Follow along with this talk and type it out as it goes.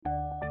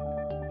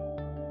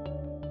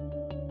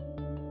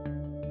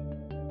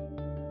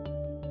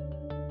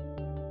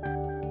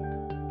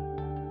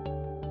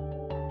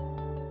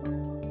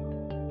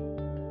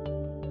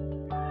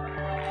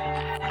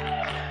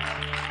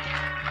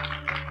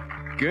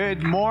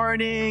Good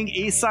morning,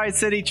 Eastside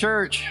City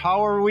Church.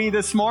 How are we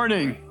this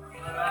morning?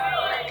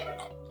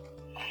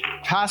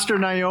 Pastor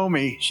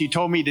Naomi, she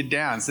told me to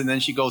dance, and then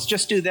she goes,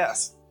 just do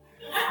this.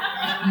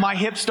 My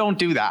hips don't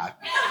do that.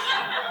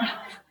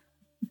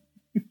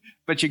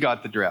 But you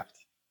got the drift.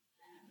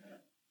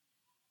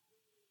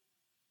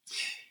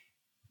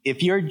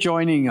 If you're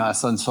joining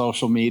us on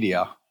social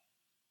media,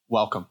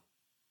 welcome.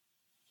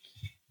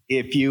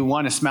 If you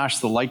want to smash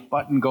the like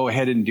button, go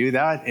ahead and do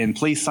that. And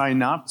please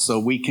sign up so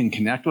we can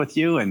connect with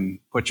you and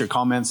put your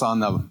comments on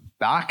the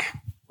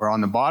back or on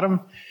the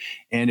bottom.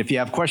 And if you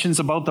have questions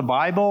about the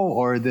Bible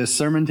or this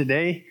sermon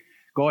today,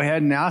 go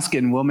ahead and ask,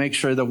 and we'll make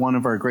sure that one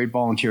of our great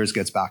volunteers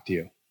gets back to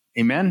you.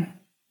 Amen?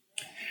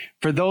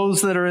 For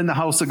those that are in the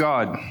house of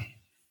God,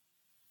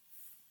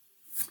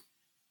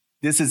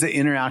 this is an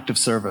interactive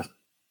service.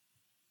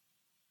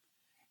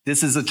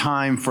 This is a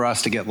time for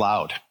us to get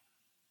loud.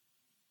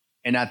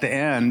 And at the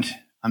end,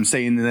 I'm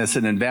saying this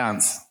in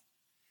advance,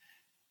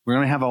 we're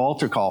going to have an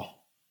altar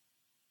call.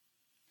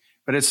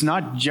 But it's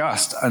not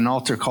just an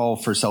altar call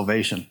for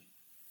salvation.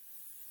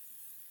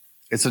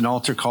 It's an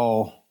altar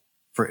call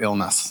for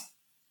illness.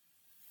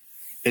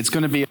 It's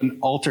going to be an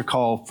altar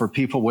call for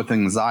people with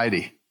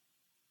anxiety.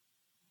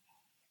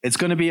 It's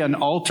going to be an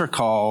altar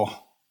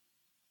call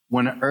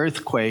when an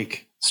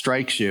earthquake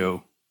strikes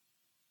you,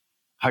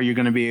 how you're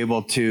going to be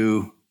able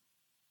to,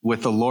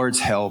 with the Lord's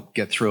help,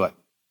 get through it.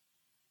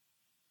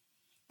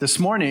 This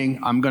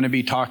morning, I'm going to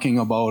be talking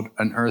about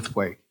an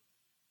earthquake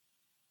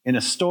in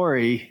a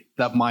story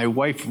that my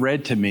wife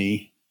read to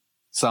me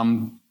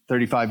some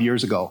 35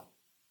 years ago.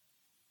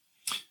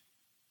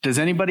 Does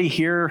anybody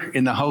here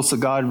in the house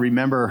of God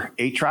remember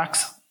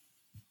 8-tracks?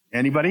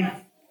 Anybody?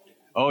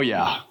 Oh,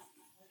 yeah.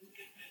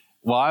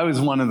 Well, I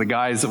was one of the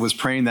guys that was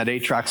praying that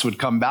 8-tracks would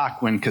come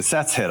back when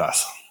cassettes hit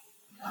us.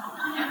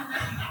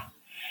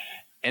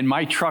 And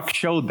my truck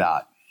showed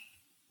that.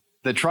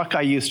 The truck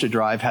I used to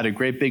drive had a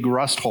great big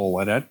rust hole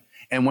in it,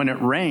 and when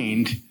it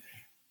rained,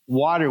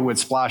 water would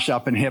splash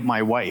up and hit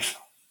my wife.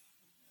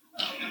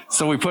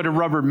 So we put a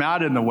rubber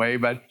mat in the way,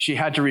 but she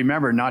had to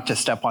remember not to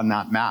step on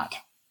that mat.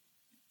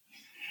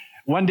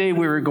 One day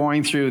we were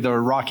going through the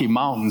Rocky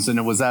Mountains, and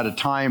it was at a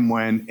time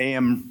when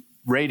AM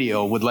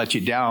radio would let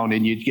you down,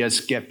 and you'd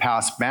just get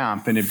past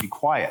Banff, and it'd be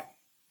quiet.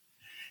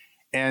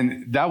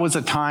 And that was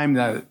a time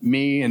that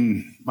me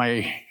and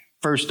my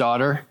first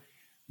daughter,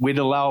 we'd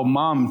allow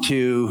Mom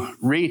to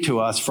read to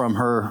us from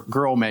her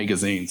girl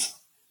magazines.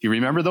 Do you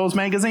remember those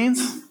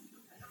magazines?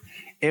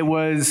 It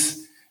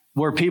was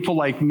where people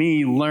like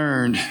me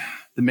learned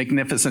the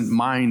magnificent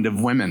mind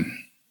of women.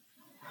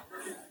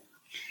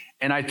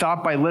 And I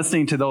thought by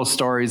listening to those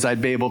stories, I'd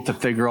be able to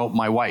figure out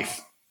my wife.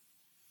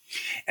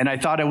 And I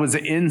thought it was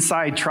an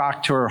inside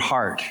track to her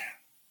heart.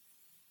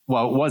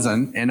 Well, it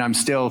wasn't, and I'm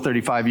still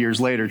 35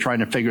 years later trying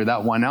to figure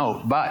that one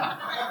out. But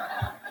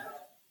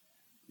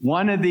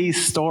one of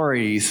these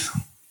stories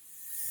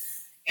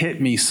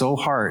hit me so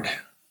hard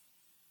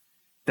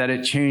that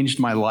it changed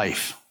my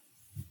life.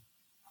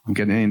 I'm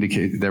going to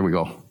indicate, there we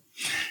go.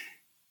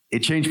 It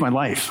changed my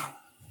life.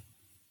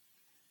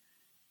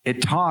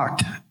 It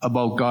talked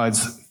about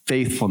God's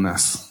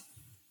faithfulness,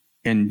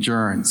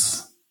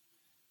 endurance,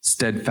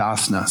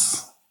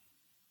 steadfastness.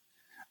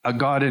 A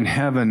God in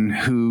heaven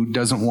who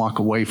doesn't walk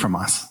away from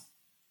us.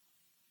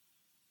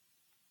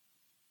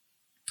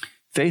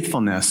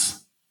 Faithfulness,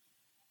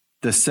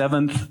 the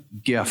seventh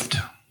gift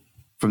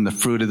from the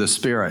fruit of the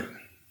Spirit,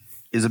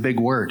 is a big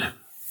word.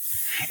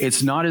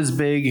 It's not as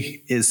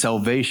big as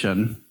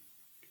salvation.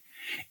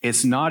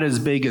 It's not as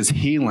big as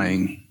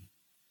healing.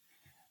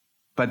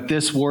 But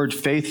this word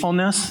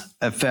faithfulness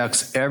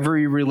affects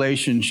every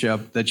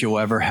relationship that you'll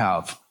ever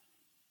have.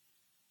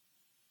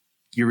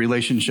 Your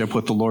relationship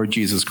with the Lord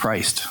Jesus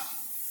Christ,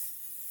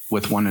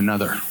 with one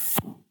another.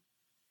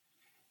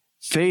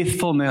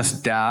 Faithfulness,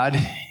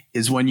 Dad,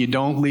 is when you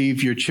don't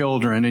leave your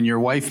children and your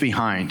wife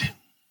behind.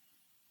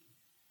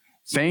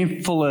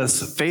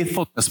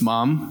 Faithfulness,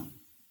 Mom,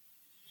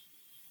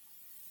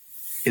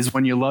 is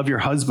when you love your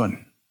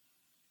husband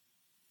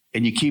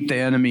and you keep the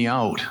enemy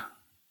out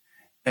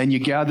and you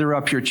gather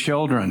up your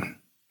children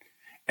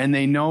and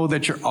they know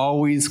that you're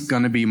always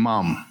going to be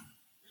Mom.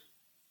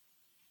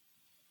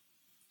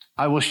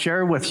 I will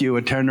share with you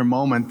a tender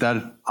moment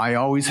that I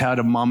always had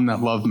a mom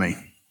that loved me.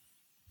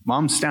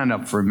 Mom, stand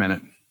up for a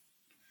minute.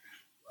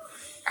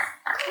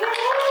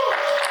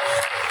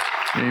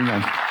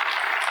 Amen.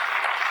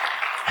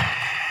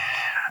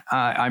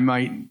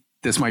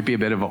 This might be a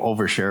bit of an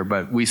overshare,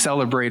 but we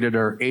celebrated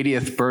our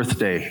 80th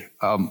birthday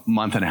a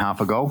month and a half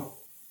ago.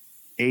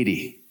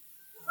 80.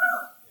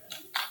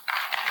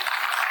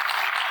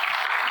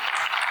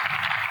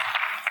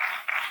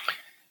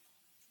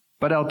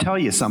 But I'll tell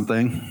you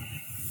something.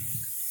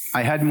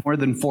 I had more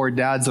than 4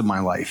 dads in my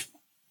life.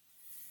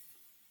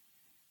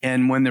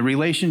 And when the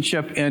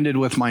relationship ended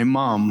with my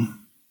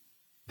mom,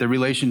 the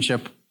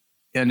relationship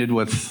ended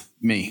with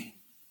me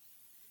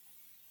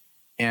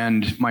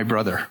and my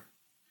brother.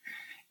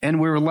 And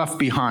we were left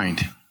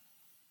behind.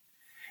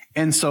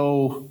 And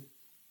so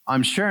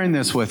I'm sharing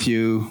this with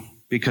you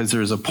because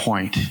there's a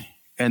point.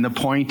 And the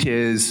point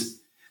is,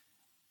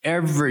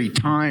 every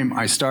time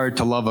I started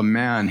to love a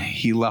man,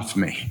 he left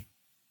me.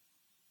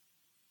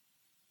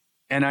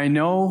 And I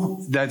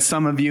know that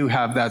some of you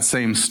have that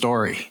same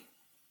story.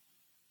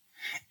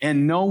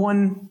 And no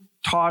one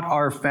taught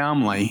our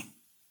family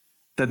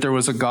that there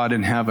was a God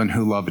in heaven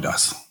who loved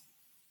us.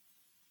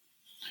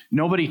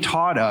 Nobody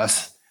taught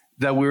us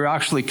that we were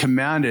actually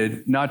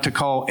commanded not to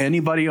call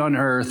anybody on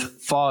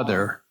earth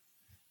Father.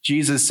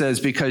 Jesus says,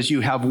 because you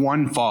have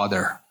one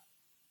Father,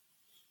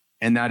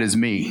 and that is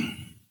me.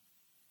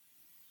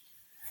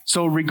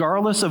 So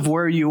regardless of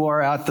where you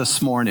are at this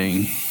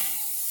morning,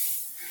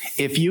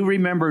 if you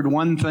remembered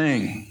one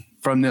thing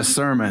from this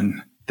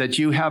sermon, that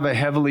you have a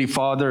heavenly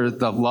Father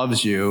that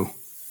loves you,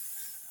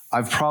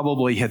 I've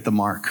probably hit the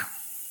mark.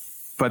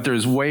 But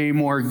there's way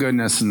more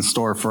goodness in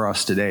store for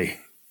us today,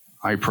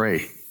 I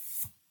pray.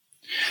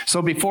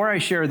 So before I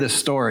share this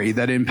story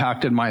that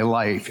impacted my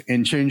life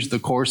and changed the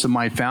course of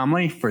my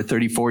family for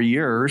 34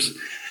 years,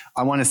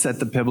 I want to set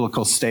the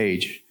biblical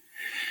stage.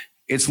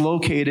 It's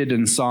located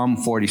in Psalm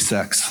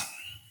 46.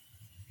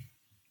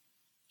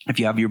 If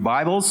you have your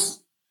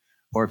Bibles,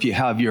 or if you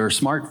have your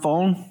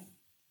smartphone,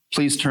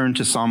 please turn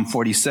to Psalm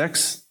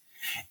 46.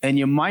 And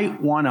you might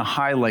want to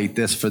highlight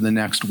this for the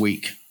next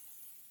week.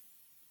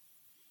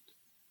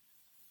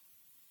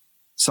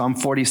 Psalm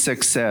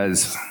 46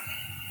 says,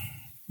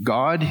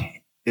 God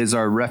is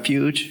our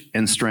refuge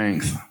and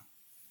strength,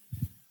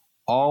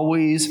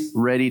 always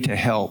ready to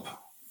help.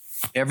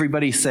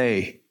 Everybody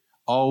say,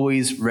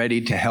 always ready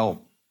to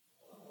help.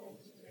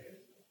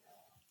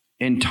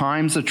 In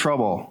times of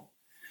trouble.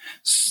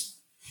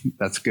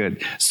 That's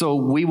good. So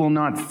we will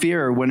not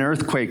fear when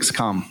earthquakes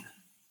come.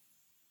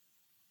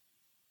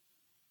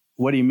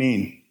 What do you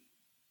mean?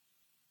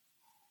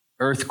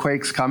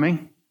 Earthquakes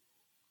coming?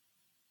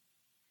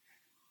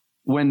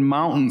 When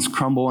mountains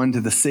crumble into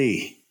the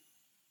sea.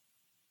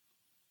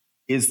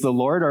 Is the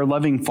Lord, our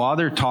loving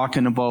Father,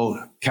 talking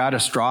about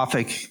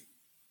catastrophic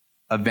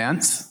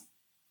events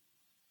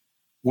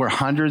where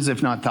hundreds,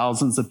 if not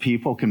thousands of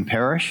people can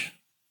perish?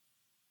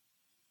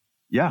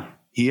 Yeah,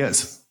 he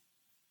is.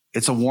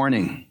 It's a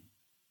warning.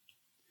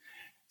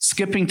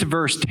 Skipping to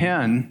verse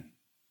 10,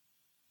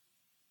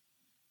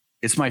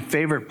 it's my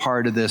favorite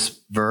part of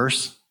this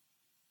verse.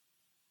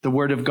 The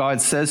word of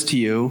God says to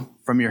you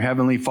from your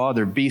heavenly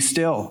Father, be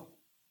still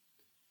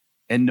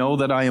and know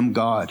that I am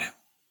God.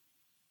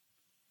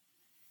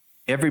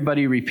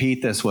 Everybody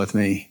repeat this with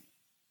me.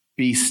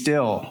 Be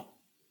still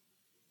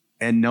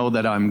and know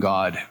that I'm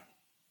God.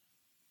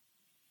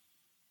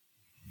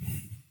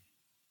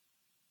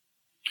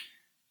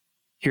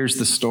 Here's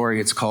the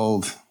story. It's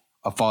called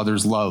A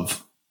Father's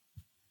Love.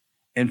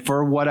 And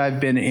for what I've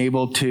been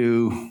able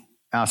to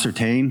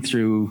ascertain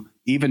through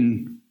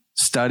even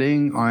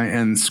studying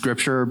in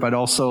scripture, but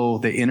also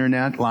the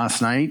internet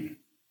last night,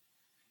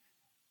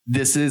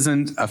 this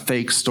isn't a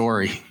fake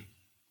story,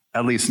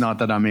 at least not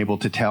that I'm able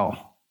to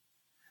tell.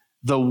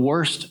 The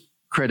worst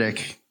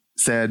critic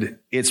said,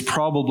 it's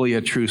probably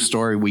a true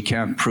story. We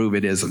can't prove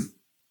it isn't.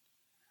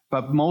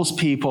 But most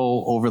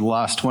people over the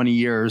last 20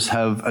 years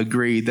have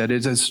agreed that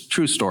it is a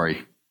true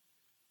story.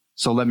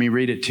 So let me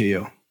read it to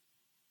you.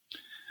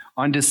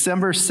 On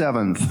December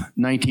 7th,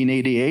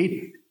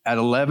 1988, at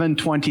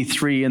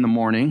 11:23 in the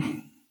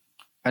morning,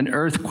 an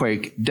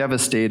earthquake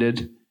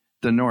devastated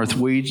the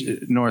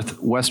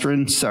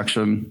northwestern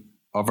section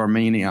of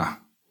Armenia,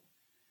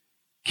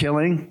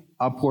 killing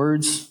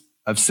upwards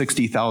of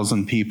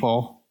 60,000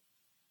 people,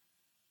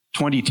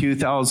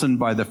 22,000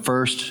 by the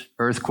first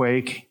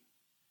earthquake,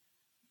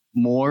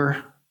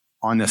 more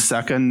on the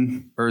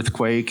second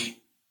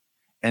earthquake,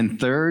 and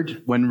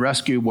third, when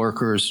rescue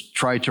workers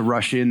tried to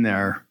rush in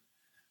there,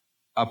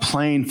 a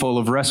plane full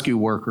of rescue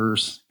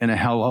workers and a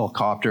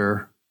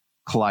helicopter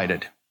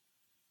collided.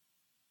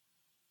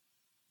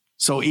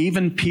 So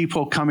even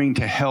people coming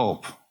to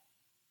help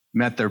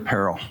met their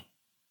peril.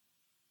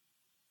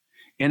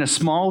 In a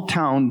small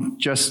town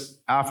just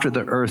after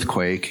the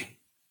earthquake,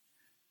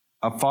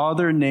 a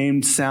father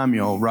named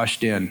Samuel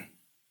rushed in.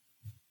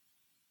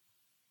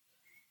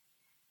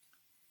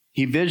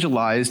 He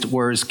visualized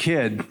where his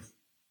kid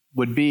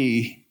would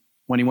be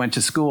when he went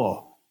to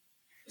school.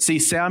 See,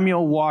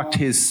 Samuel walked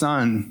his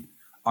son,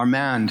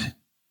 Armand,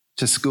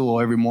 to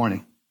school every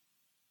morning.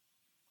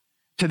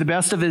 To the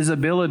best of his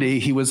ability,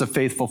 he was a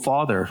faithful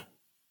father,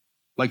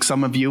 like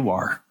some of you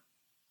are.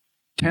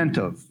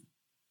 Attentive,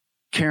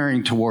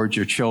 caring towards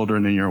your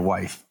children and your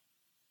wife.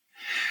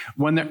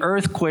 When the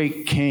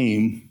earthquake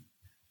came,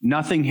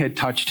 nothing had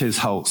touched his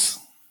house.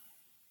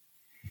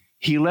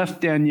 He left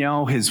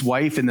Danielle, his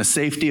wife, in the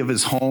safety of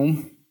his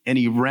home, and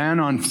he ran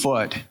on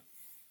foot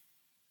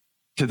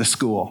to the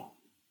school.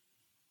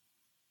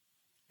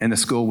 And the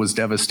school was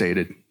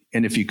devastated.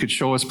 And if you could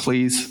show us,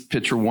 please,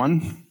 picture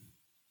 1.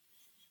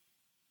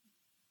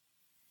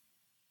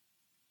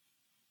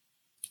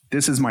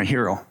 This is my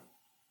hero.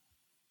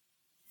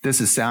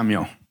 This is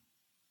Samuel.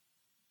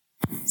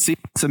 See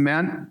the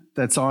cement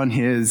that's on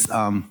his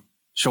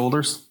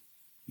shoulders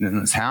and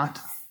his hat?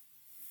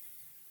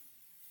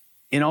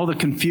 In all the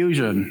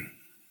confusion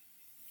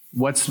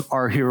What's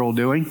our hero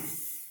doing?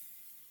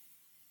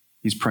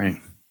 He's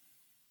praying.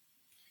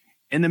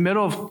 In the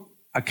middle of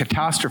a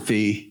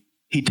catastrophe,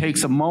 he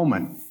takes a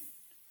moment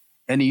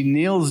and he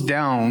kneels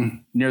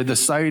down near the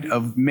site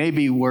of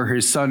maybe where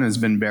his son has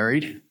been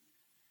buried,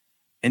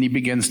 and he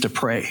begins to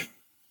pray.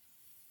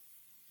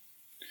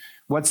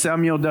 What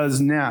Samuel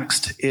does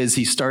next is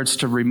he starts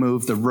to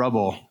remove the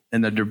rubble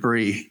and the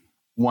debris,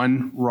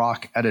 one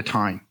rock at a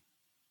time.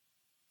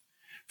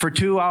 For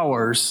 2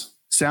 hours,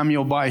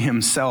 Samuel by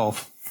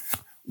himself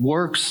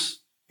works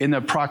in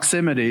the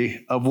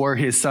proximity of where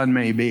his son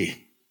may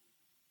be.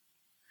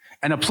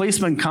 And a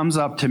policeman comes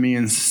up to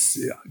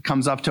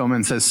him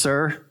and says,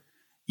 "Sir,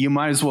 you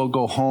might as well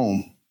go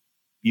home.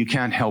 You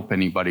can't help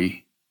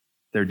anybody.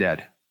 They're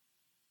dead."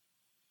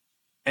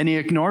 And he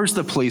ignores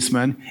the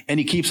policeman and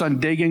he keeps on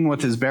digging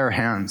with his bare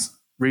hands,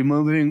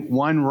 removing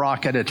one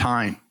rock at a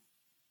time.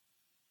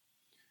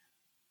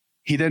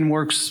 He then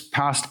works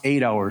past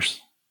 8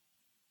 hours,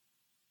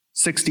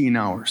 16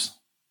 hours.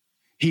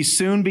 He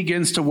soon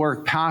begins to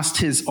work past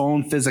his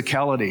own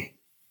physicality,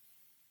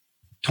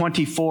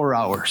 24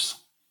 hours.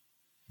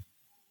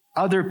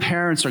 Other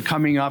parents are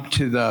coming up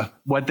to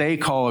what they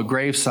call a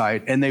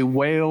gravesite, and they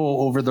wail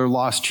over their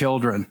lost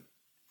children.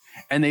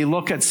 And they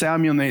look at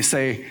Samuel and they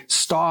say,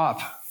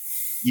 "Stop.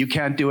 You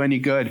can't do any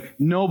good.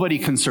 Nobody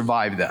can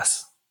survive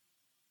this."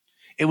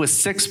 It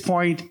was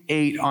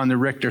 6.8 on the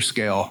Richter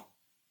scale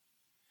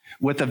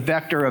with a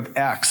vector of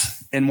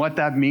X. And what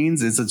that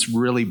means is it's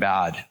really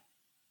bad.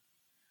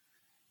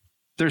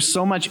 There's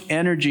so much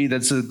energy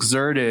that's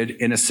exerted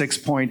in a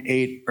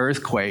 6.8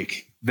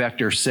 earthquake.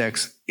 Vector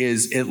 6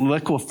 is it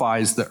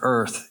liquefies the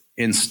earth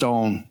in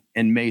stone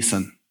and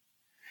mason.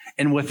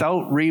 And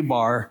without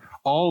rebar,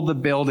 all the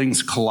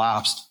buildings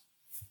collapsed.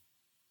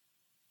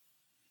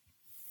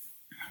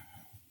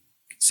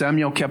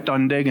 Samuel kept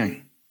on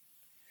digging.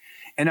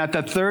 And at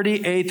the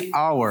 38th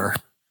hour,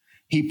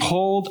 he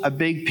pulled a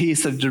big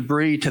piece of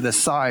debris to the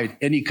side,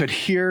 and he could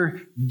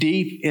hear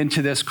deep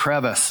into this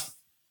crevice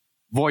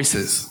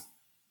voices.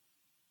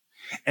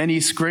 And he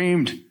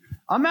screamed,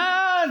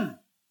 "Aman!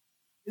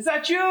 Is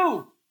that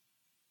you?"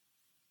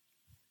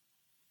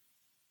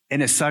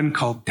 And his son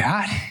called,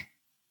 "Dad,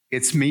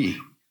 it's me,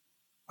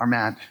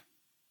 Armand.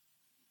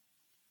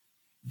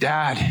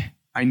 Dad,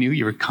 I knew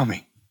you were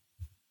coming.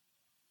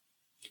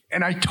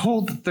 And I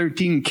told the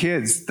 13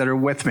 kids that are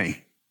with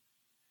me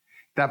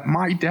that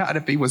my dad,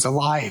 if he was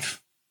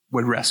alive,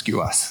 would rescue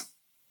us."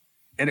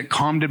 And it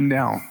calmed him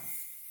down.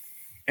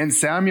 And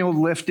Samuel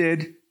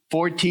lifted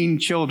 14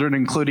 children,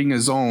 including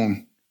his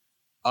own,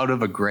 out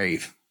of a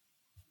grave,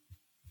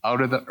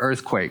 out of the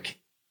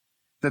earthquake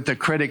that the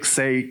critics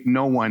say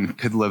no one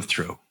could live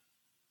through.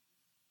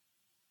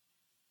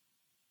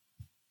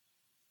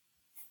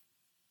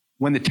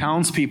 When the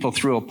townspeople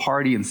threw a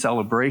party in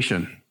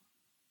celebration,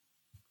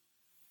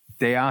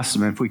 they asked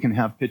him if we can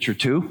have picture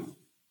 2.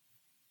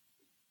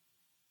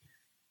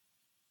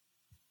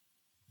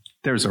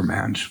 There's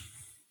Armand.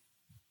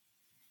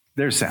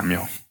 There's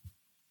Samuel.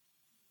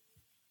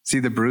 See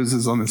the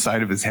bruises on the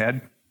side of his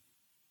head?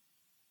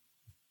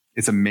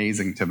 It's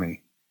amazing to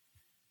me.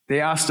 They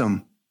asked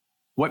him,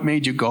 "What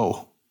made you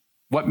go?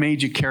 What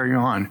made you carry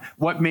on?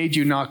 What made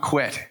you not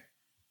quit?"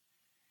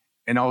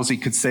 And all he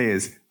could say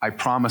is, "I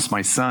promised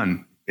my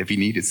son if he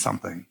needed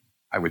something,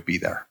 I would be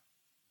there."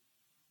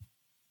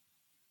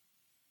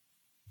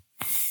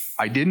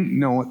 I didn't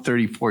know it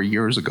 34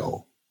 years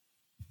ago,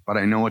 but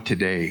I know it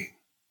today.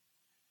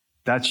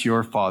 That's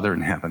your Father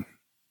in heaven.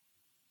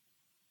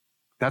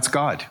 That's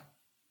God.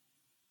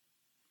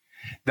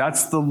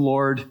 That's the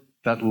Lord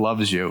that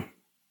loves you.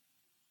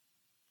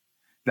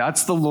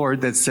 That's the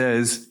Lord that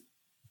says,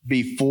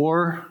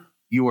 "Before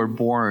you were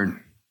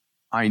born,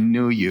 I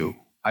knew you.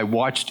 I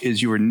watched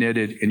as you were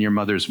knitted in your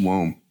mother's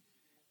womb,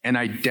 and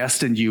I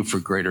destined you for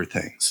greater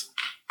things."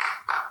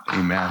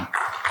 Amen.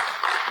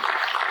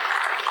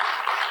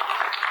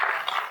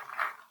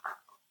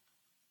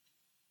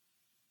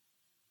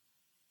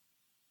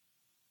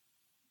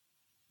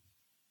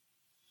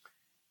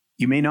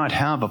 You may not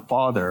have a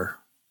father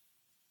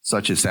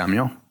such as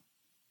Samuel.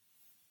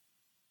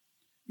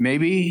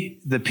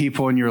 Maybe the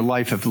people in your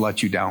life have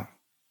let you down.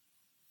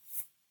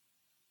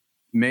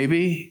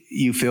 Maybe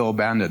you feel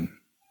abandoned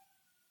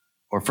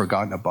or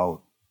forgotten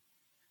about.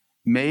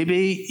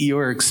 Maybe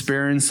you're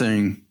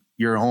experiencing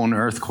your own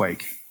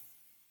earthquake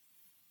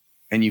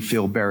and you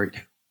feel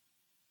buried.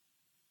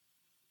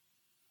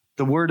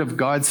 The Word of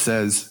God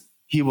says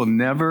He will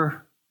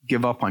never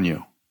give up on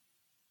you.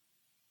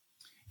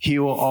 He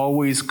will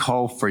always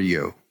call for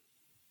you.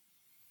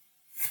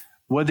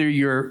 Whether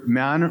you're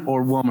man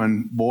or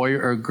woman, boy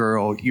or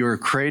girl, you are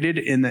created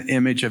in the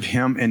image of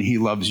Him and He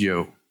loves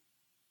you.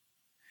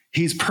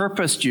 He's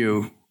purposed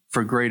you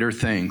for greater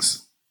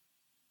things.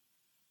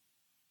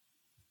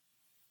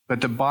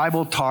 But the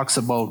Bible talks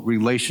about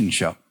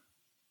relationship.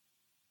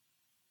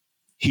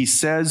 He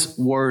says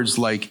words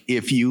like,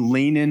 "If you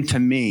lean into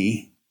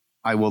me,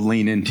 I will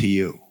lean into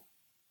you.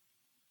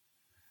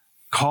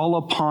 Call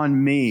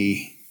upon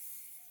me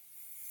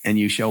and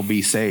you shall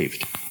be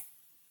saved."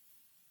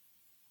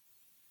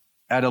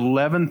 at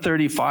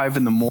 11:35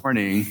 in the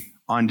morning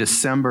on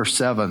December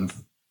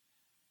 7th,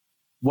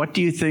 what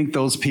do you think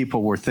those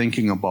people were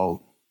thinking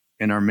about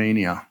in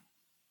Armenia?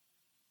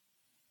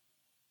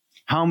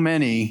 How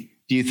many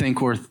do you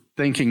think were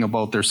thinking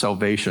about their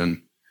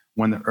salvation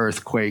when the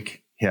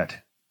earthquake hit?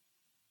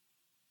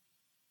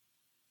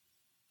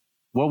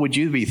 What would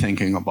you be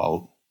thinking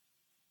about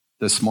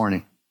this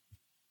morning?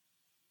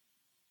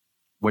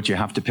 What you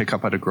have to pick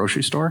up at a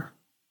grocery store?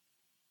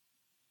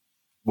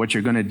 What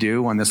you're going to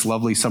do on this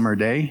lovely summer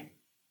day?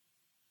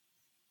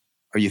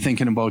 Are you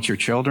thinking about your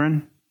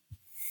children?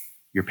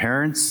 Your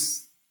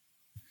parents?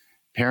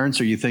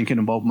 Parents, are you thinking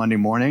about Monday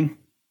morning?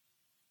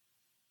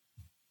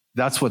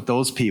 That's what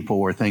those people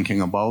were thinking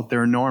about.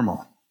 They're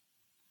normal.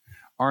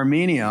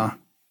 Armenia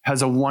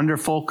has a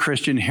wonderful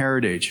Christian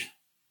heritage.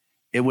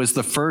 It was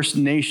the first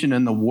nation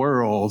in the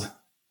world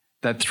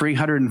that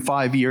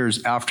 305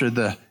 years after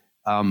the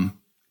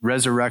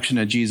resurrection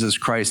of Jesus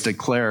Christ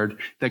declared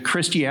that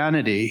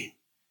Christianity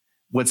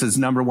was its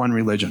number one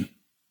religion.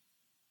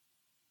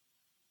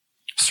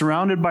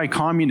 Surrounded by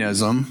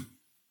communism,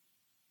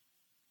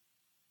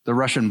 the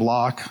Russian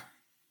bloc,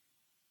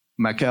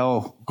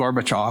 Mikhail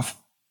Gorbachev,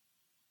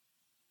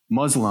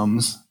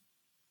 Muslims,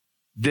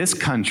 this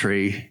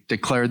country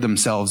declared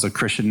themselves a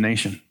Christian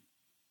nation.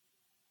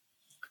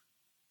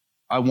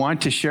 I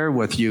want to share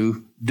with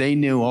you, they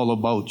knew all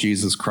about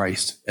Jesus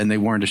Christ and they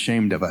weren't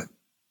ashamed of it.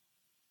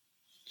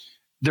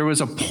 There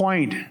was a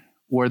point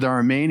where the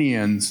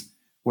Armenians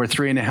were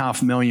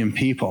 3.5 million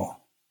people,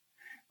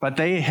 but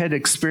they had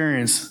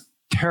experienced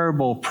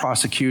terrible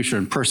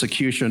persecution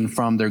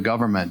from their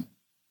government.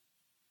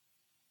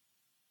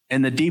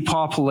 In the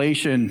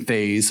depopulation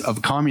phase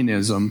of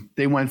communism,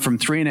 they went from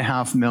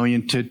 3.5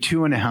 million to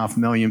 2.5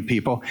 million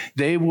people.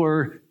 They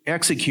were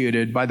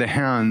executed by the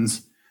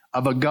hands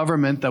of a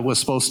government that was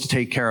supposed to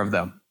take care of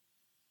them.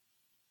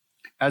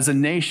 As a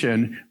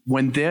nation,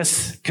 when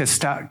this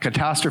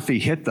catastrophe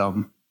hit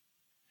them,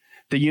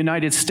 the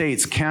United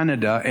States,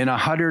 Canada, and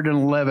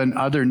 111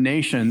 other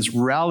nations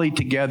rallied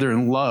together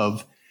in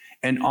love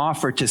and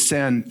offered to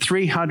send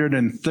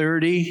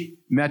 330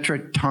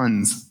 metric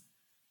tons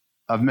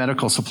of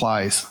medical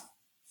supplies,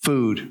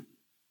 food,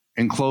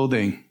 and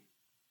clothing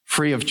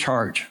free of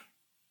charge.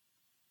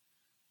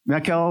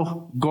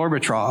 Mikhail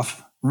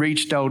Gorbachev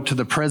reached out to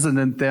the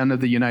president then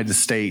of the United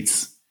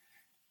States,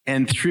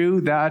 and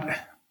through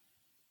that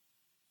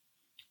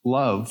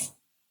love,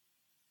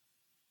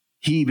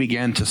 he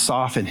began to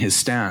soften his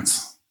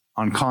stance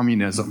on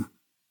communism.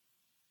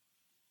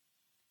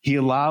 He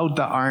allowed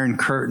the Iron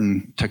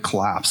Curtain to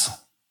collapse.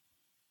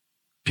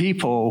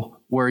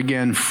 People were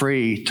again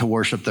free to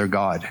worship their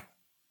God.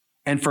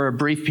 And for a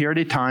brief period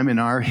of time in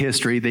our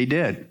history, they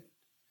did.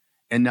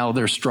 And now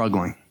they're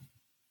struggling,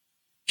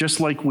 just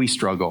like we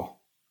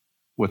struggle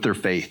with their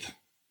faith.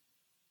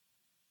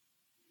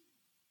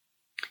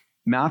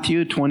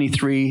 Matthew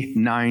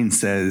 23:9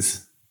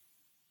 says,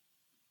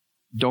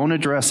 "Don't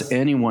address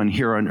anyone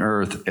here on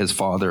earth as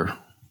Father,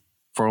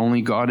 for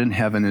only God in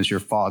heaven is your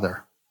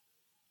Father."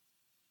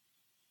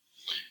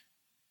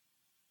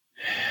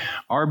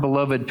 Our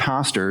beloved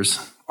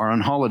pastors are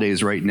on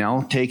holidays right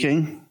now,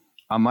 taking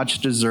a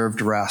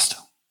much-deserved rest.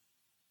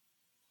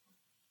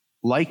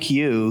 Like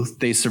you,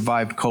 they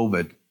survived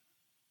COVID,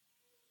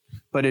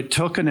 but it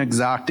took an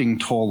exacting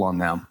toll on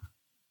them,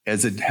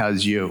 as it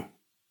has you.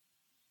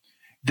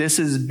 This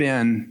has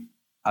been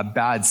a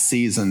bad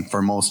season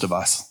for most of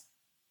us,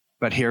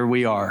 but here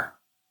we are,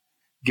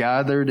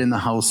 gathered in the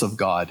house of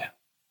God.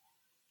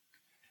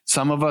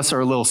 Some of us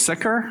are a little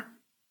sicker.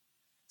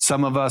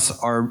 Some of us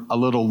are a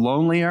little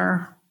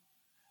lonelier.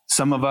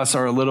 Some of us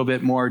are a little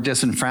bit more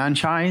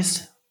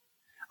disenfranchised,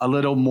 a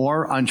little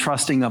more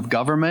untrusting of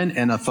government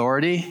and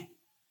authority.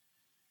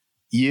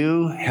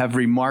 You have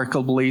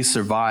remarkably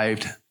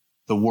survived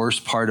the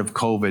worst part of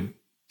COVID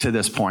to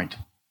this point.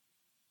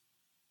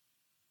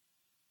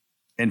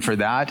 And for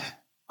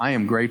that, I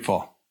am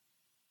grateful.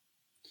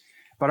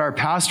 But our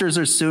pastors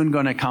are soon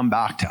going to come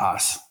back to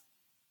us.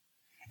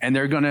 And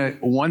they're going to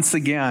once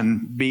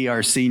again be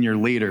our senior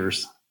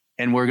leaders.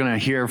 And we're going to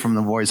hear from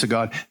the voice of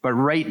God. But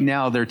right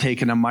now, they're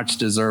taking a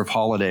much-deserved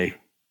holiday.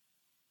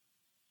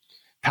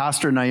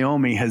 Pastor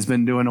Naomi has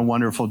been doing a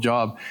wonderful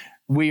job.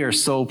 We are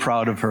so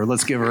proud of her.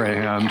 Let's give her a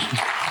hand.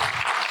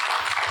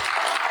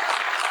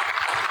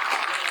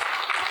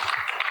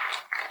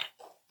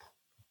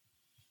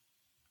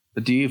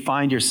 But do you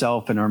find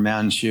yourself in our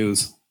man's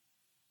shoes?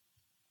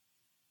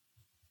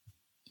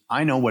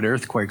 I know what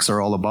earthquakes are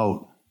all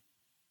about.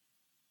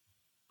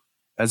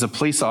 As a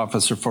police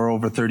officer for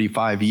over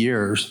 35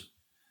 years,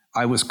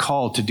 I was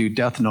called to do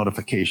death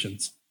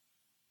notifications.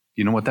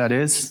 You know what that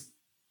is?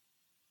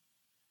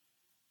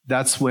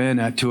 That's when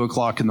at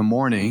 2:00 in the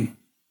morning,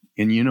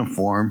 in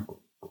uniform,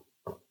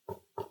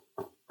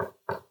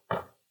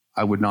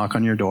 I would knock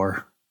on your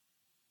door.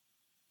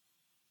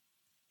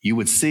 You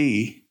would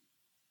see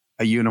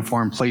a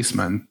uniformed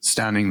policeman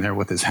standing there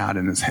with his hat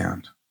in his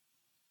hand.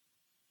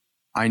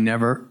 I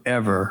never,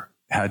 ever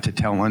had to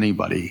tell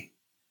anybody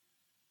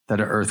that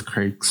an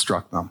earthquake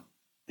struck them.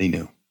 They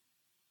knew.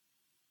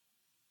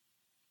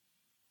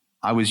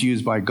 I was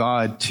used by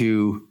God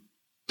to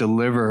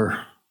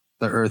deliver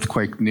the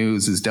earthquake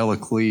news as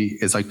delicately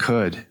as I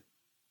could.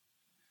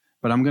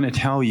 But I'm going to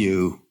tell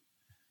you,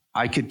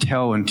 I could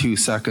tell in 2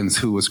 seconds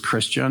who was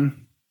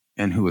Christian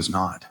and who was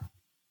not,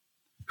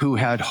 who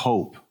had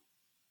hope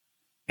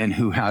and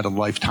who had a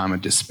lifetime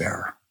of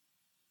despair,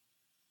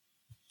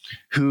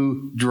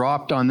 who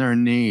dropped on their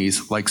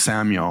knees like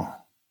Samuel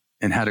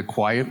and had a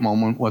quiet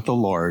moment with the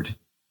Lord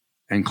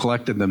and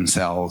collected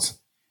themselves.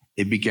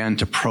 It began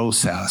to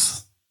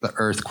process the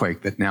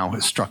earthquake that now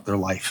has struck their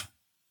life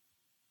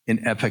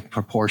in epic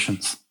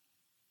proportions.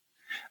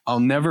 I'll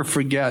never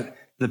forget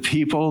the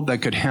people that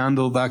could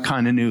handle that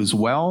kind of news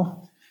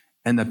well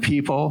and the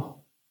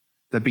people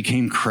that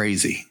became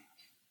crazy.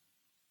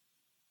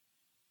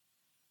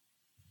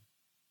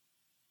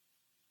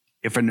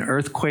 If an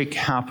earthquake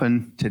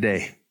happened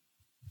today,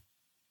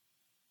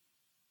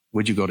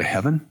 would you go to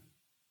heaven?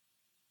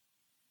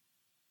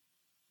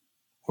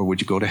 Or would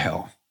you go to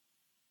hell?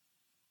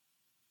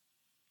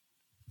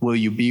 Will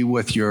you be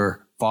with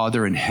your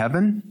Father in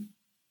heaven?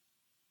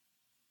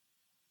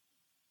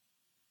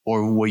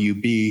 Or will you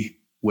be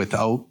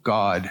without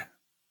God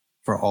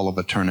for all of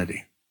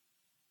eternity?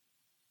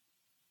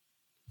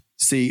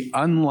 See,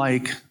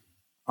 unlike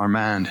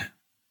Armand,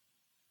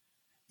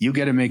 you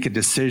get to make a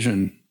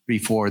decision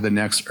before the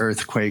next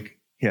earthquake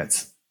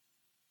hits.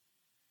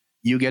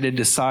 You get to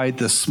decide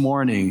this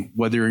morning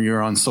whether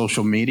you're on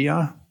social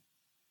media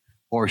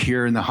or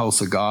here in the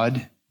house of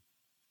God.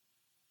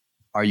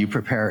 Are you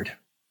prepared?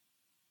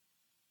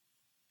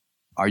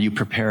 Are you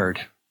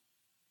prepared?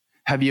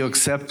 Have you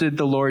accepted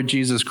the Lord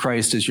Jesus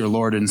Christ as your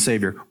Lord and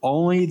Savior?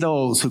 Only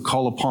those who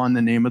call upon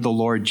the name of the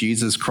Lord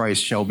Jesus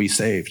Christ shall be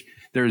saved.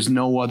 There is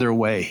no other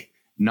way.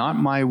 Not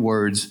my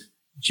words,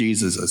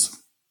 Jesus's.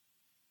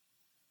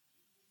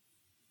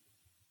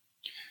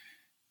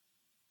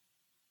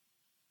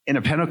 In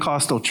a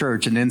Pentecostal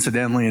church, and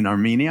incidentally in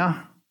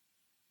Armenia,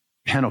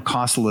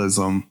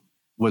 Pentecostalism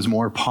was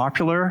more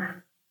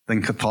popular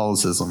than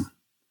Catholicism.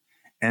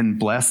 And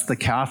bless the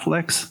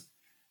Catholics,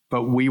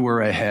 but we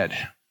were ahead.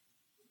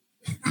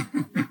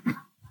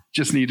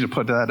 Just need to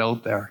put that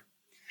out there.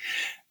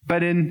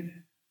 But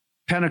in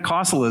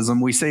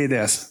Pentecostalism, we say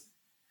this: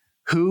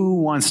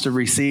 who wants to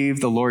receive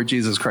the Lord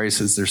Jesus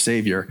Christ as their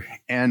Savior?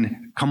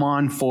 And come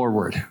on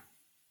forward.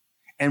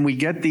 And we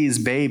get these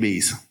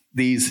babies,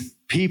 these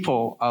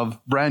people of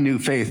brand new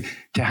faith,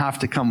 to have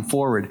to come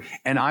forward.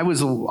 And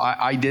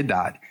I did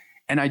that.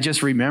 And I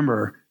just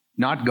remember,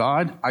 not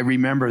God, I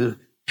remember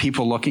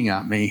people looking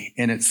at me,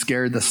 and it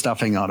scared the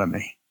stuffing out of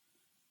me.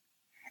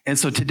 And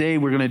so today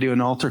we're going to do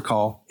an altar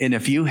call. And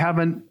if you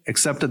haven't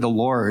accepted the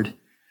Lord,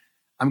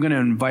 I'm going to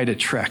invite a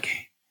trick.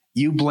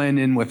 You blend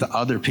in with the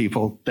other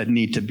people that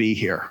need to be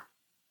here.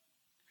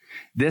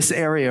 This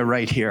area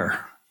right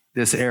here,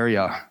 this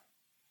area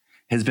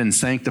has been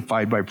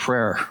sanctified by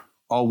prayer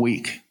all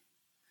week.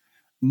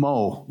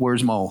 Mo,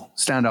 where's Mo?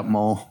 Stand up,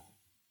 Mo.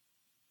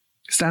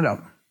 Stand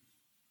up.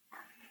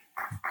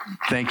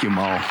 Thank you,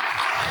 Mo.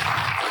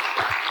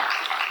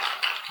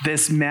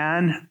 This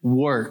man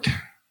worked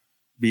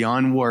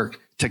beyond work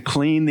to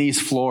clean these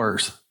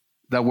floors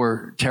that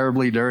were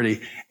terribly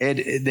dirty.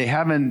 They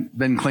haven't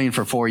been cleaned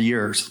for 4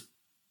 years.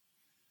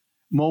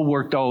 Mo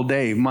worked all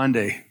day,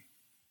 Monday,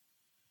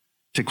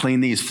 to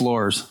clean these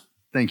floors.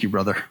 Thank you,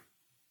 brother.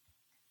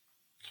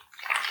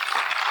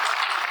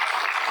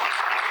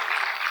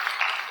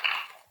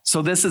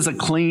 So this is a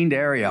cleaned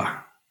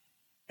area,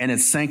 and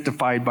it's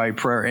sanctified by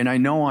prayer. And I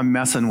know I'm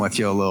messing with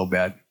you a little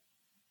bit,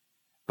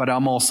 but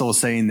I'm also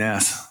saying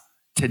this.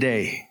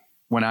 Today,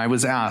 when I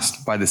was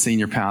asked by the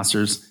senior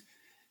pastors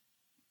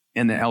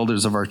and the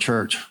elders of our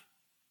church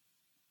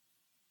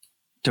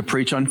to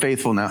preach on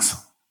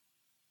faithfulness,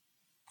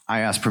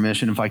 I asked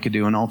permission if I could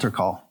do an altar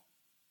call.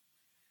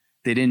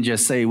 They didn't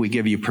just say, we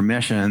give you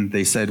permission.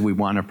 They said, we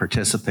want to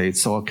participate.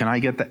 So can I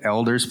get the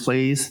elders,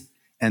 please,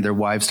 and their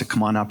wives to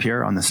come on up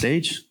here on the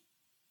stage?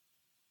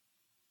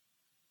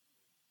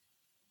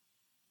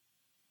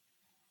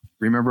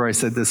 Remember I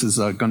said this is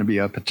going to be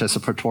a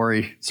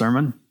participatory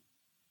sermon?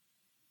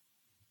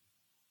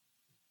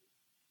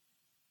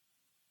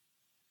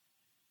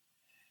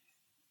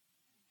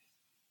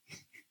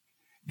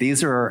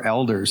 These are our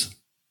elders.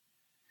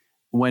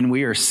 When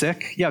we are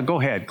sick, yeah, go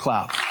ahead,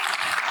 clap.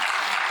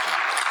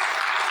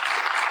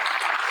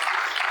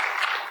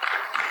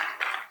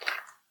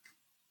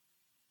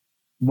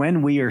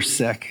 When we are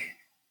sick,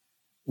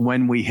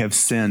 when we have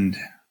sinned,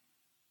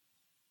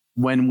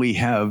 when we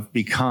have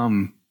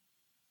become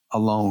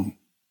alone,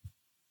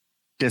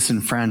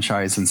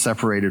 disenfranchised and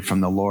separated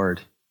from the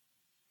Lord,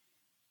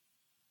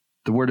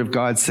 the Word of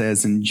God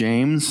says in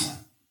James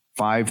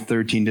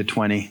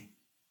 5:13-20,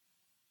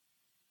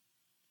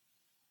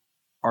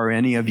 are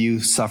any of you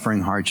suffering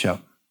hardship?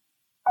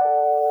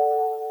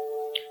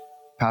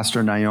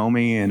 Pastor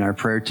Naomi and our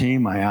prayer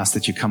team, I ask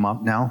that you come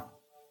up now.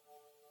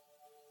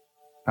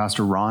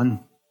 Pastor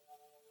Ron.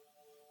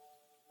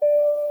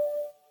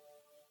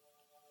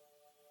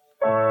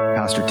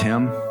 Pastor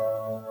Tim.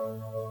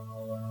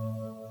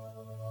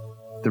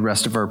 The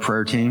rest of our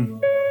prayer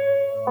team.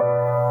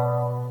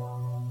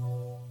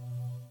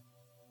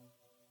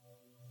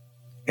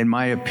 In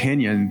my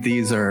opinion,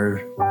 these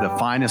are the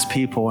finest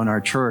people in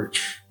our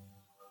church,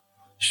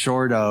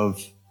 short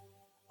of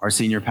our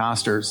senior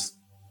pastors,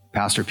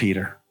 Pastor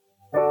Peter,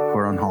 who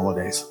are on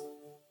holidays.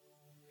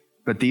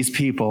 But these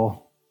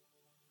people,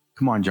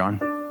 come on, John,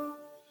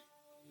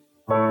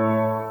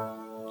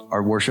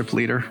 our worship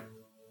leader,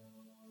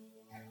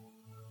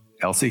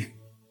 Elsie.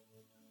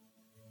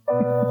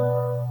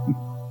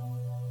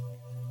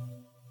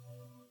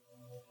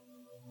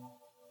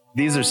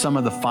 These are some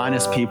of the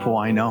finest people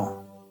I know.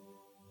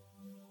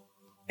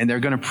 And they're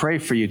going to pray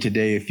for you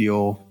today if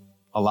you'll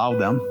allow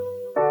them.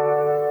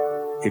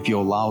 If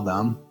you'll allow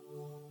them.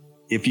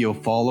 If you'll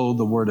follow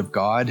the word of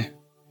God.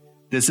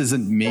 This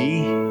isn't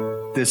me.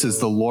 This is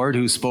the Lord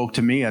who spoke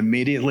to me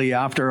immediately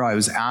after I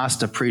was asked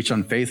to preach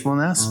on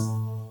faithfulness.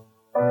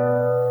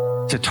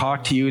 To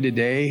talk to you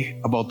today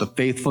about the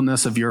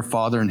faithfulness of your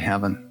Father in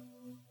heaven.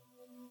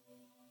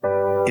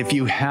 If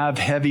you have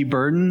heavy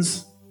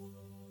burdens,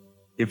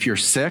 if you're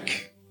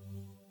sick,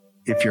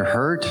 if you're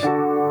hurt,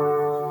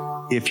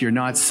 if you're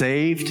not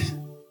saved,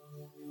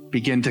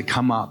 begin to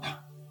come up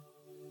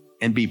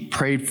and be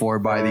prayed for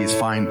by these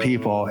fine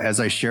people as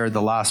I shared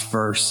the last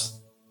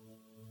verse.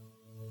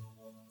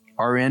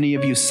 Are any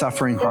of you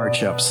suffering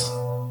hardships?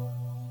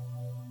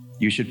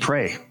 You should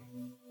pray.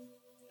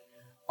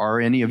 Are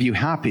any of you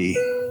happy?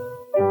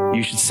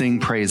 You should sing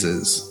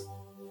praises.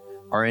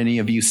 Are any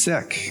of you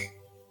sick?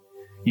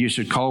 You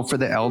should call for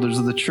the elders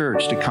of the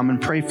church to come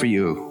and pray for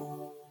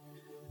you,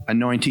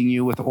 anointing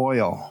you with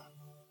oil.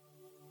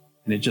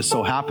 And it just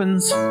so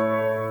happens,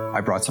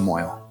 I brought some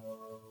oil.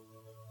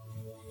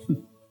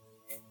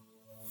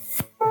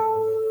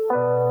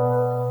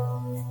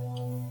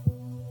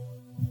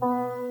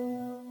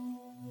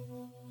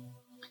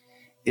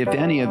 If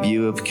any of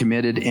you have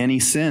committed any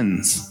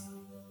sins,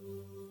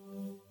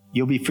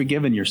 you'll be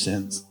forgiven your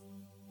sins.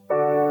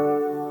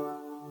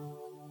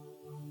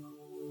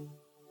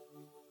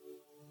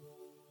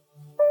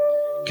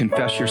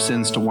 Confess your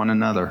sins to one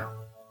another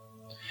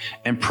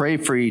and pray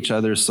for each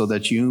other so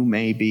that you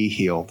may be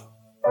healed.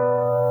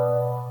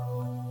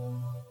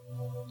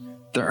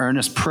 The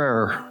earnest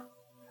prayer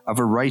of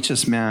a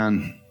righteous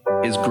man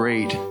is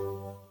great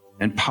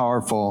and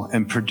powerful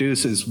and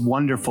produces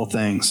wonderful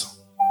things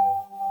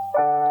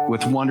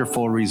with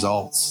wonderful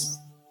results.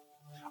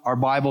 Our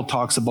Bible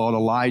talks about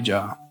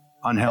Elijah,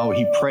 on how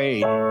he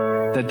prayed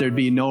that there'd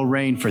be no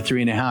rain for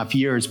 3.5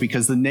 years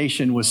because the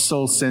nation was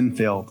so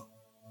sin-filled.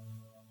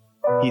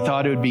 He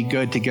thought it would be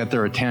good to get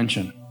their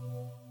attention.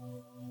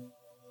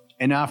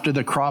 And after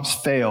the crops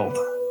failed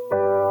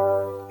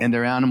and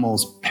their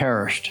animals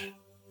perished,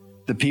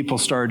 the people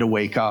started to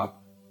wake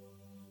up.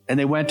 And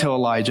they went to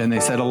Elijah and they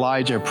said,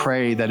 Elijah,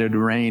 pray that it would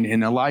rain.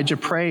 And Elijah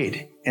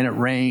prayed and it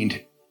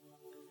rained.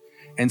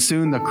 And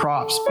soon the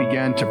crops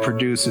began to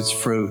produce its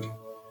fruit.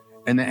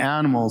 And the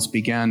animals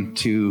began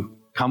to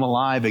come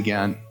alive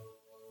again.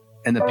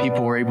 And the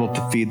people were able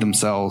to feed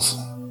themselves.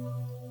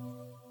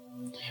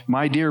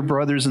 My dear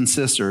brothers and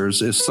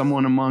sisters, if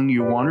someone among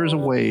you wanders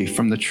away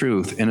from the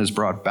truth and is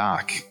brought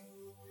back,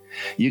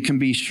 you can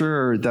be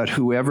sure that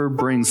whoever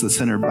brings the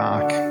sinner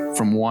back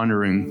from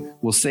wandering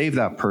will save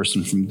that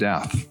person from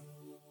death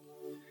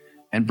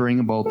and bring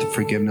about the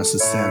forgiveness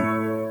of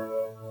sin.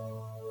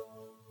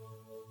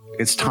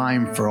 It's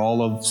time for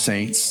all of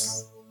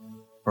saints,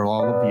 for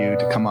all of you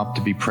to come up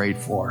to be prayed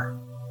for.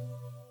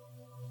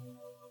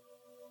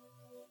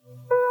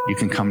 You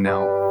can come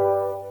now.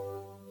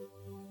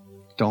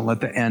 Don't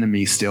let the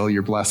enemy steal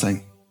your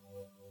blessing.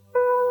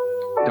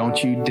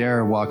 Don't you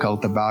dare walk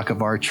out the back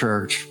of our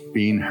church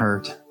being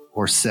hurt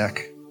or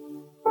sick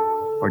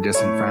or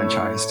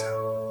disenfranchised.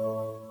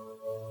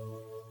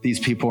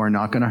 These people are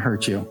not going to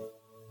hurt you.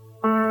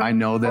 I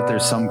know that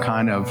there's some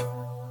kind of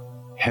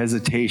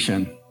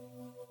hesitation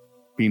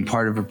being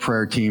part of a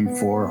prayer team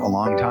for a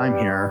long time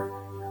here.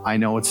 I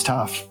know it's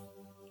tough.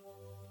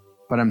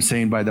 But I'm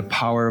saying by the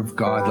power of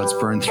God, let's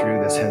burn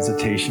through this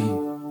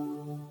hesitation.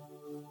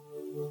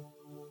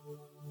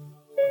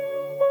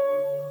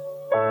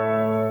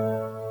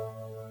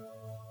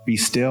 Be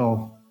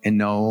still and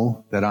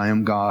know that I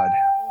am God.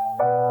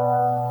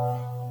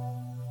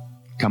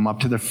 Come up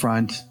to the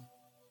front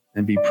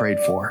and be prayed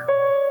for.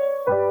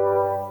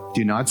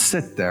 Do not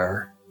sit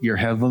there. Your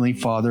Heavenly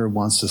Father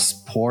wants to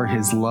pour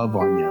His love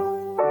on you.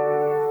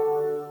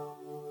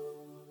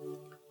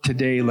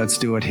 Today, let's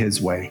do it His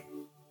way.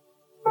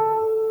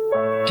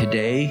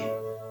 Today,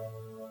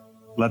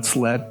 let's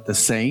let the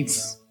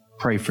saints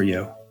pray for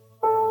you.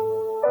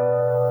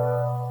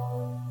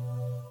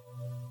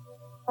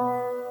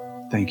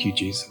 Thank you,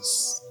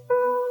 Jesus.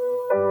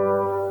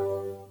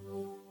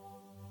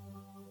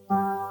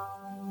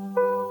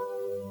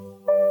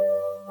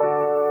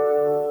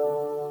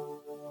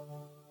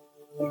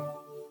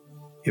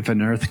 If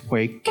an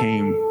earthquake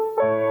came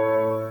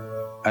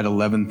at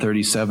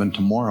 11:37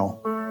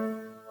 tomorrow,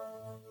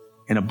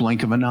 in a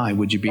blink of an eye,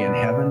 would you be in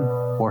heaven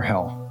or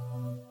hell?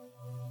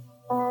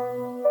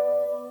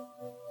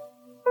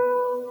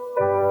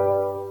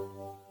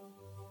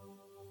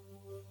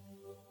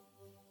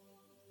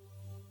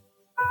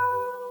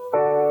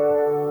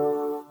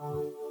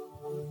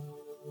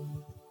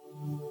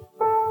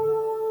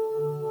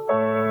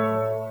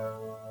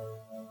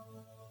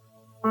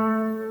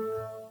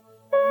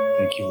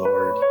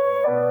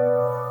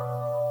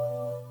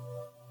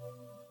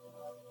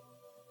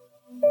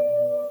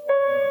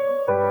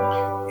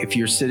 if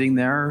you're sitting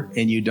there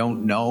and you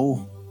don't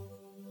know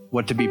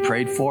what to be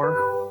prayed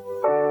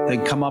for,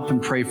 then come up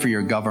and pray for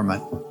your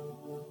government.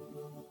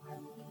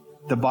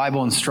 The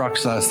Bible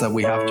instructs us that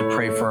we have to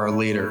pray for our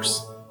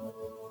leaders.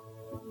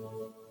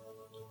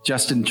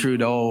 Justin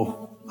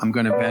Trudeau, I'm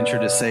going to venture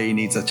to say, he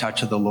needs a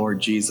touch of the Lord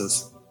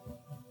Jesus.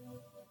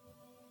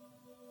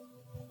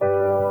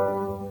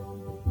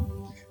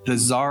 The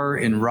Tsar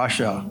in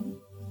Russia,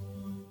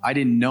 I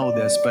didn't know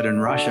this, but in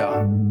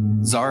Russia,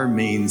 Tsar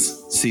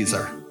means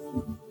Caesar.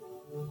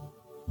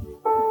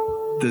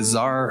 The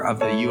Tsar of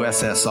the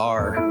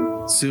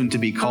USSR, soon to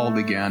be called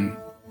again,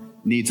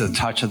 needs a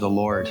touch of the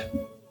Lord.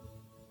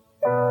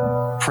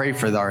 Pray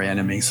for our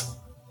enemies.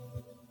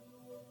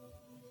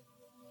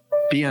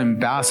 Be an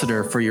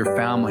ambassador for your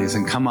families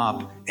and come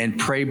up and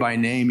pray by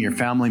name your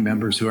family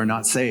members who are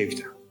not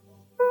saved.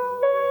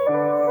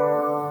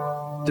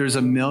 There's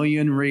a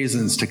million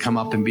reasons to come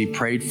up and be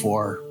prayed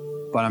for,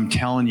 but I'm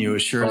telling you,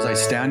 as sure as I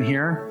stand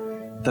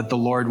here, that the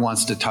Lord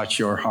wants to touch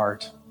your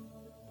heart.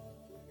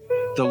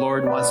 The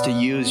Lord wants to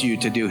use you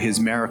to do his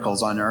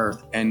miracles on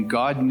earth, and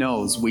God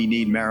knows we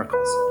need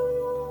miracles.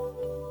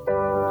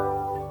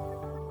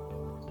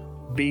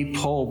 Be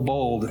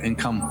bold and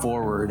come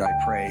forward, I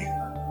pray,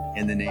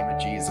 in the name of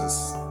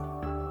Jesus.